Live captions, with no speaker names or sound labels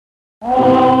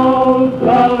All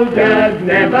soldiers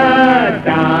never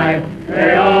die,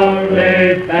 they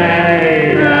only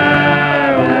fade away.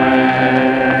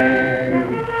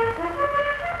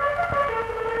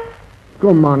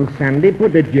 Come on, Sandy,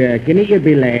 put the jerk in it. You'll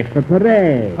be late for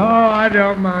parade. Oh, I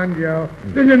don't mind, Joe.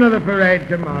 There's another parade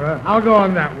tomorrow. I'll go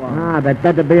on that one. Ah, they'd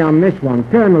better be on this one.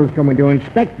 Colonel's coming to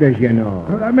inspect us, you know.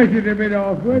 Well, that makes it a bit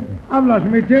awkward. I've lost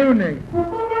my tunic.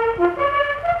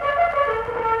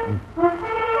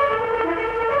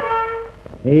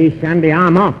 Hey, Sandy,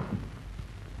 I'm off.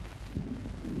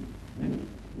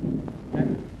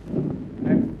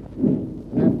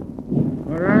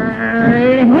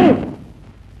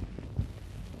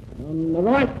 On the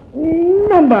right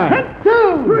number.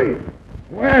 2, 3.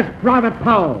 Where's Private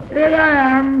Powell? Here I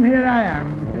am.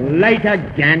 Late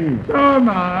again. So am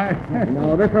I.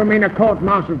 No, this will mean a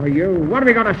court-martial for you. What have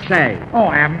you got to say? Oh,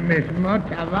 I haven't missed much,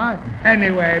 have I?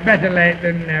 Anyway, better late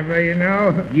than never, you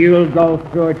know. You'll go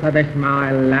through it for this,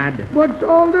 my lad. What's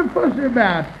all the fuss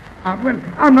about? Well,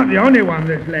 I'm not the only one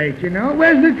that's late, you know.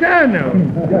 Where's the colonel?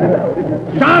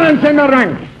 Silence in the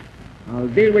ranks. I'll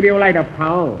deal with you later,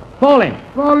 Powell. Fall in.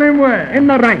 Fall in where? In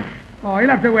the ranks. Oh,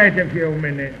 you'll have to wait a few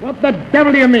minutes. What the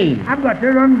devil do you mean? I've got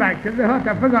to run back to the hut.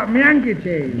 I forgot my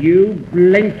handkerchief. You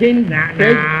blinking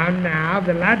pig. Now,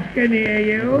 the lads can hear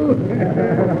you.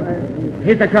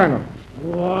 Here's the colonel.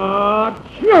 What?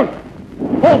 Shoot!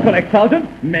 All correct,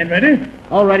 Sergeant. Men ready?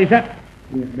 All ready, sir.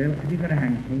 Yes, Bill, have you got a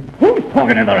handkerchief? Who's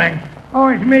talking in the ranks? Oh,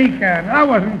 it's me, Colonel. I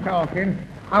wasn't talking.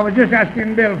 I was just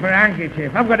asking Bill for a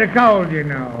handkerchief. I've got a cold, you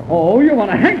know. Oh, you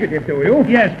want a handkerchief, do you?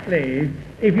 Yes, please.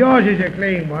 If yours is a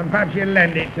clean one, perhaps you'll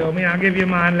lend it to me. I'll give you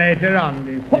mine later on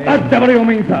this What the devil do you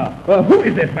mean, sir? Who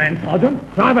is this man, Sergeant?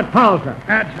 Private Powell, sir.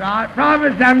 That's right.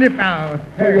 Private Sandy Powell.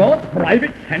 So you're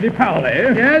Private Sandy Powell,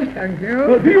 eh? Yes, thank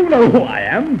you. Do you know who I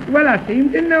am? Well, I seem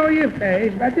to know your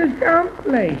face, but I just can't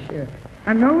place you.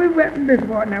 I know we've met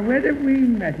before. Now, where have we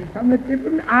met? It's on the tip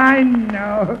of... I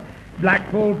know.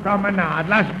 Blackpool Promenade,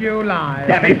 last July.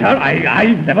 Damn it, sir,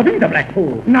 I've never been to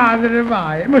Blackpool. Neither have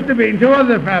I. It must have been two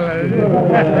other fellas.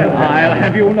 I'll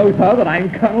have you know, sir, that I'm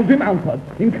Colonel Jim Alford,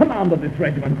 in command of this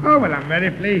regiment. Oh, well, I'm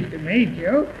very pleased to meet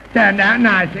you. Turned out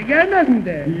nice again, hasn't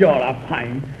it? You're a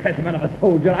fine specimen of a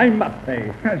soldier, I must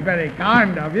say. That's very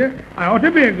kind of you. I ought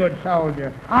to be a good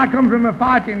soldier. I come from a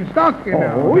fighting stock, you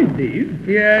know. Oh, indeed.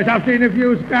 Yes, I've seen a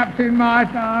few scraps in my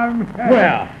time.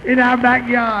 Where? In our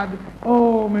backyard.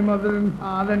 Oh, my mother and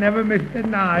father never missed a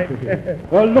night.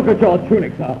 Well, look at your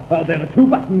tunic, sir. There are 2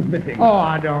 buttons missing. Oh,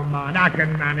 I don't mind. I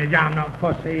can manage. I'm not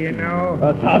fussy, you know.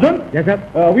 Sergeant? Yes, sir.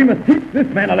 We must teach this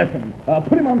man a lesson.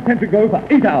 Put him on sentry go for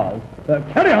 8 hours.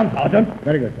 Carry on, Sergeant.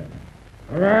 Very good, sir.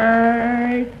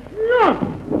 Right. No.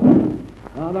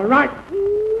 On the right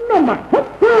number.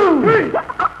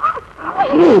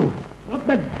 What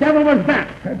the devil was that?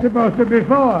 That's supposed to be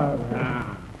 4.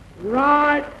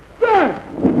 Right there.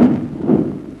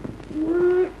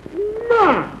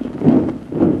 March.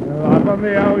 Up on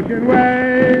the ocean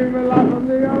wave, up on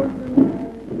the ocean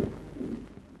wave.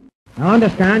 I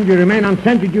understand you remain on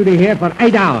sentry duty here for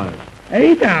 8 hours.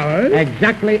 8 hours?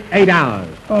 Exactly 8 hours.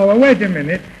 Oh, well, wait a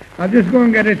minute. I'll just go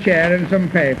and get a chair and some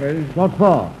papers. What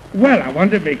for? Well, I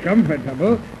want to be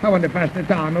comfortable. I want to pass the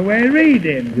time away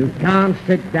reading. You can't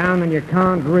sit down and you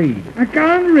can't read. I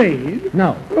can't read?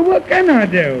 No. Well, what can I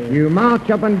do? You march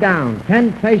up and down,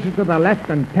 10 paces to the left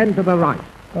and 10 to the right.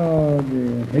 Oh,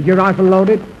 dear. Is your rifle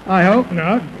loaded? I hope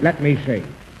not. Let me see.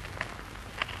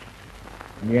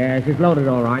 Yes, it's loaded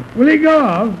all right. Will he go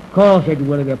off? Of course it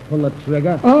will if you pull the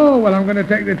trigger. Oh, well, I'm going to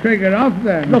take the trigger off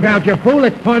then. Look out, you fool.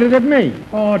 It's pointed at me.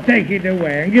 Oh, take it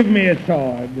away and give me a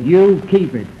sword. You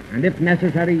keep it. And if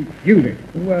necessary, use it.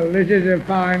 Well, this is a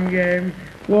fine game.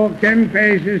 Walk 10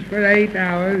 paces for 8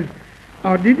 hours.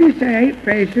 Or did he say 8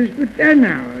 paces for 10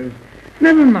 hours?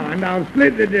 Never mind, I'll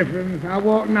split the difference. I'll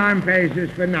walk 9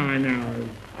 paces for 9 hours.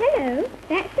 Hello,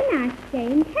 that's a nice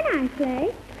game. Can I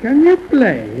play? Can you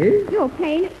play? You're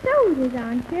playing at soldiers,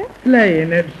 aren't you?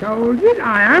 Playing at soldiers?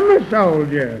 I am a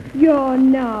soldier. You're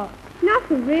not.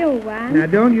 Not a real one. Now,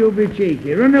 don't you be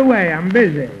cheeky. Run away, I'm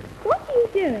busy. What are you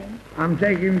doing? I'm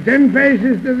taking 10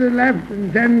 paces to the left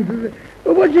and 10 to the...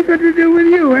 Well, what's it got to do with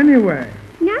you, anyway?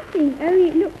 Nothing, only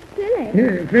it looks silly.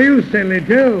 It feels silly,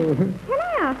 too. Can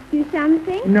I ask you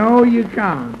something? No, you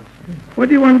can't. What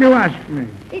do you want to ask me?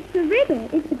 It's a riddle.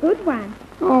 It's a good one.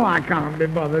 Oh, I can't be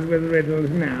bothered with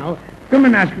riddles now. Come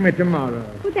and ask me tomorrow.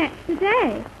 Well, that's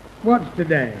today. What's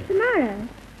today? Tomorrow.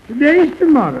 Today's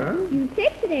tomorrow? You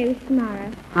said today was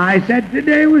tomorrow. I said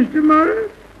today was tomorrow?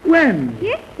 When?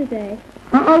 Yesterday.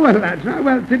 Oh, well, that's right.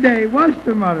 Well, today was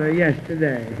tomorrow,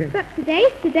 yesterday. But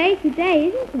today's today,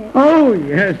 isn't it? Oh,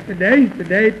 yes, today's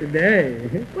today.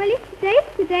 Well,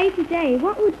 if today's today,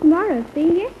 what would tomorrow have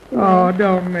been yesterday? Oh,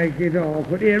 don't make it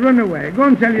awkward. Here, run away. Go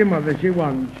and tell your mother she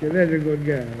wants you. There's a good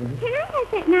girl. Can I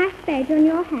have that nice badge on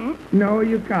your hat? No,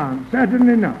 you can't.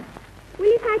 Certainly not. Well,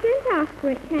 if I don't ask for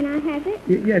it, can I have it?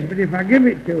 Yes, but if I give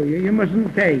it to you, you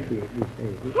mustn't take it, you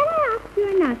see. Can I ask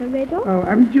you another riddle? Oh,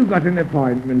 haven't you got an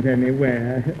appointment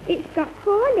anywhere? It's got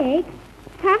 4 legs,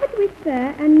 covered with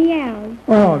fur and meows.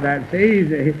 Oh, that's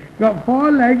easy. Got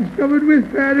 4 legs covered with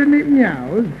fur and it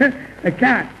meows. A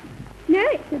cat. No,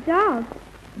 it's a dog.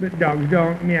 But dogs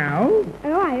don't meow.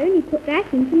 Oh, I only put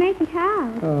that in to make it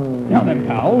hard. Oh. Now then,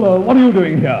 Powell, what are you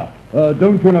doing here?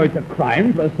 Don't you know it's a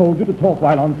crime for a soldier to talk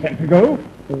while on sentry go?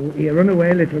 Oh, here, run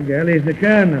away, little girl. Here's the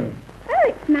colonel. Oh,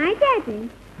 it's my daddy.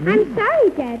 I'm sorry,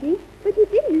 Daddy, but he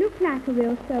didn't look like a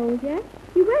real soldier.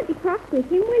 You won't be cross with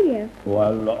him, will you?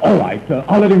 Well, all right.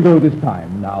 I'll let him go this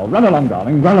time. Now, run along,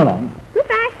 darling, run along.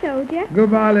 Goodbye, soldier.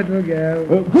 Goodbye, little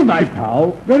girl. Good night,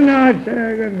 Powell. Good night,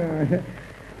 sir. Good night.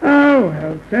 Oh,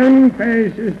 well, 10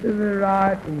 paces to the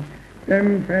right and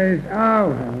 10 paces. Oh,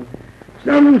 well.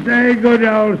 Some say good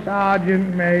old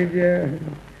Sergeant Major.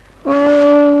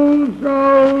 Old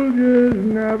soldiers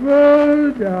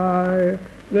never die.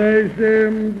 They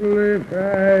simply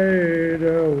fade.